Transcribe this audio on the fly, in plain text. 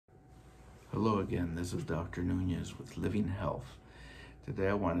Hello again, this is Dr. Nunez with Living Health. Today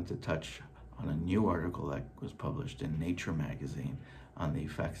I wanted to touch on a new article that was published in Nature magazine on the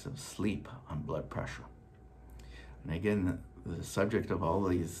effects of sleep on blood pressure. And again, the subject of all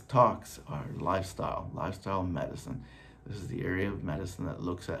these talks are lifestyle medicine. This is the area of medicine that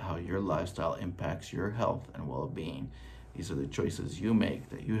looks at how your lifestyle impacts your health and well-being. These are the choices you make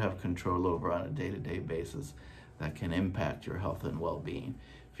that you have control over on a day-to-day basis that can impact your health and well-being.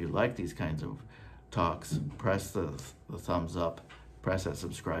 If you like these kinds of talks, press the thumbs up, press that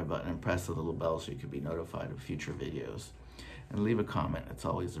subscribe button, and press the little bell so you can be notified of future videos. And leave a comment, it's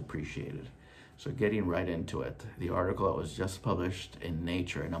always appreciated. So getting right into it, the article that was just published in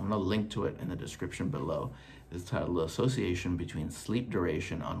Nature, and I'm going to link to it in the description below, is titled "The Association Between Sleep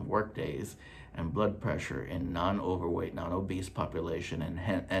Duration on Workdays and Blood Pressure in Non-Overweight, Non-Obese Population in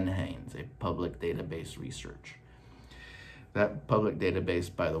NHANES, a Public Database Research." That public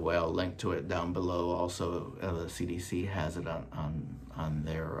database, by the way, I'll link to it down below. Also, the CDC has it on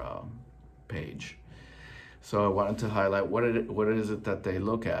their page. So I wanted to highlight what is it that they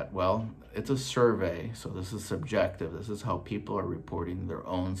look at. Well, it's a survey, so this is subjective. This is how people are reporting their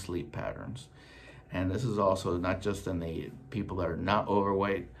own sleep patterns. And this is also not just in the people that are not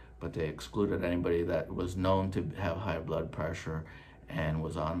overweight, but they excluded anybody that was known to have high blood pressure and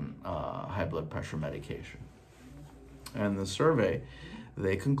was on high blood pressure medication. And the survey,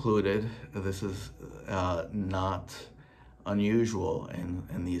 they concluded this is not unusual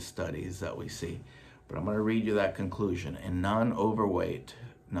in these studies that we see. But I'm going to read you that conclusion. In non-overweight,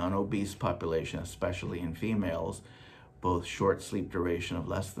 non-obese population, especially in females, both short sleep duration of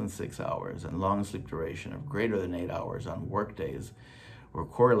less than 6 hours and long sleep duration of greater than 8 hours on work days were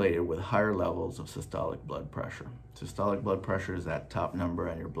correlated with higher levels of systolic blood pressure. Systolic blood pressure is that top number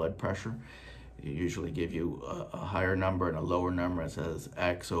on your blood pressure. It usually give you a higher number and a lower number. It says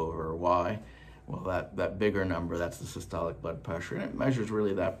X over Y. Well, that bigger number, that's the systolic blood pressure. And it measures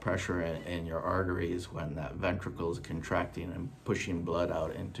really that pressure in your arteries when that ventricle is contracting and pushing blood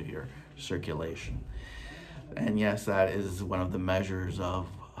out into your circulation. And yes, that is one of the measures of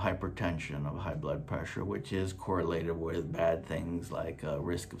hypertension, of high blood pressure, which is correlated with bad things like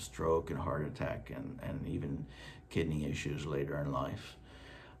risk of stroke and heart attack and even kidney issues later in life.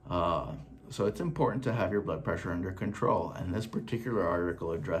 So it's important to have your blood pressure under control. And this particular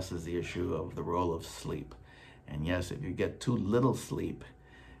article addresses the issue of the role of sleep. And yes, if you get too little sleep,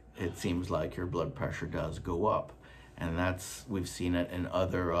 it seems like your blood pressure does go up. And we've seen it in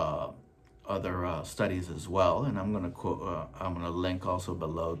other studies as well. And I'm going to link also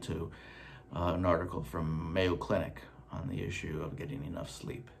below to an article from Mayo Clinic on the issue of getting enough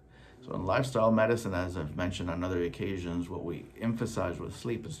sleep. So in lifestyle medicine, as I've mentioned on other occasions, what we emphasize with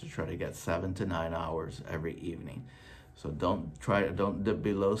sleep is to try to get 7 to 9 hours every evening. So don't dip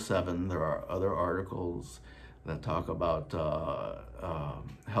below 7. There are other articles that talk about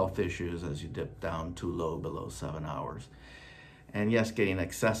health issues as you dip down too low below 7 hours. And yes, getting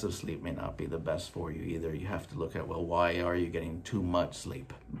excessive sleep may not be the best for you either. You have to look at, well, why are you getting too much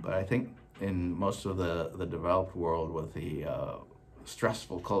sleep? But I think in most of the developed world with the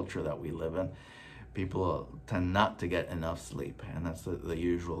stressful culture that we live in, people tend not to get enough sleep, and that's the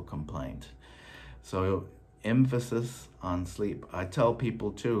usual complaint. So emphasis on sleep. I tell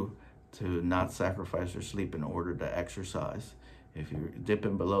people too to not sacrifice their sleep in order to exercise. If you're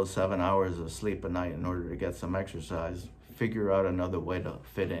dipping below 7 hours of sleep a night in order to get some exercise, figure out another way to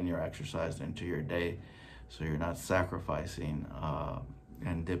fit in your exercise into your day so you're not sacrificing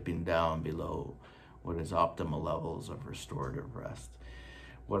and dipping down below what is optimal levels of restorative rest.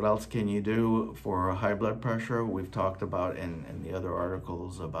 What else can you do for high blood pressure? We've talked about in the other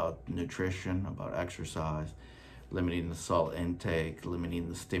articles about nutrition, about exercise, limiting the salt intake, limiting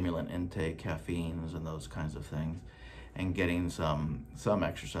the stimulant intake, caffeines, and those kinds of things, and getting some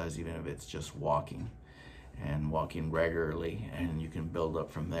exercise, even if it's just walking, and walking regularly, and you can build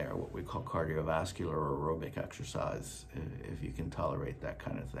up from there, what we call cardiovascular or aerobic exercise, if you can tolerate that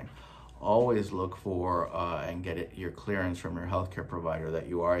kind of thing. Always look for and get your clearance from your healthcare provider that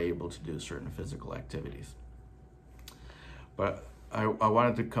you are able to do certain physical activities. But I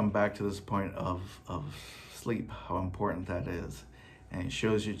wanted to come back to this point of sleep, how important that is. And it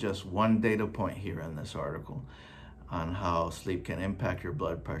shows you just one data point here in this article on how sleep can impact your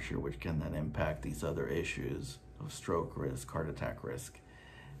blood pressure, which can then impact these other issues of stroke risk, heart attack risk,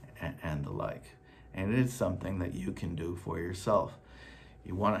 and the like. And it is something that you can do for yourself.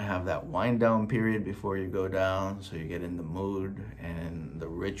 You want to have that wind down period before you go down, so you get in the mood and the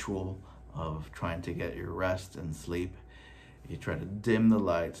ritual of trying to get your rest and sleep. You try to dim the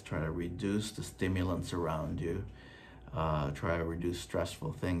lights, try to reduce the stimulants around you. Try to reduce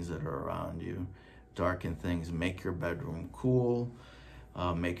stressful things that are around you. Darken things, make your bedroom cool,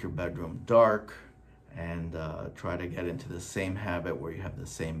 make your bedroom dark, and try to get into the same habit where you have the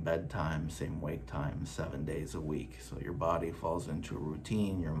same bedtime, same wake time, 7 days a week. So your body falls into a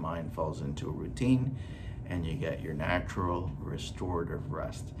routine, your mind falls into a routine, and you get your natural restorative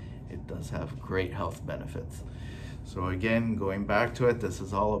rest. It does have great health benefits. So again, going back to it, this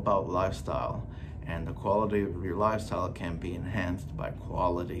is all about lifestyle, and the quality of your lifestyle can be enhanced by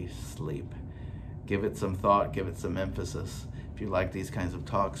quality sleep. Give it some thought, give it some emphasis. If you like these kinds of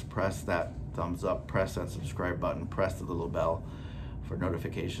talks, press that thumbs up, press that subscribe button, press the little bell for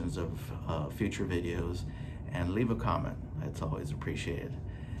notifications of future videos, and leave a comment. It's always appreciated.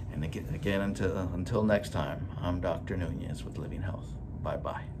 And again, until next time, I'm Dr. Nunez with Living Health.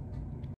 Bye-bye.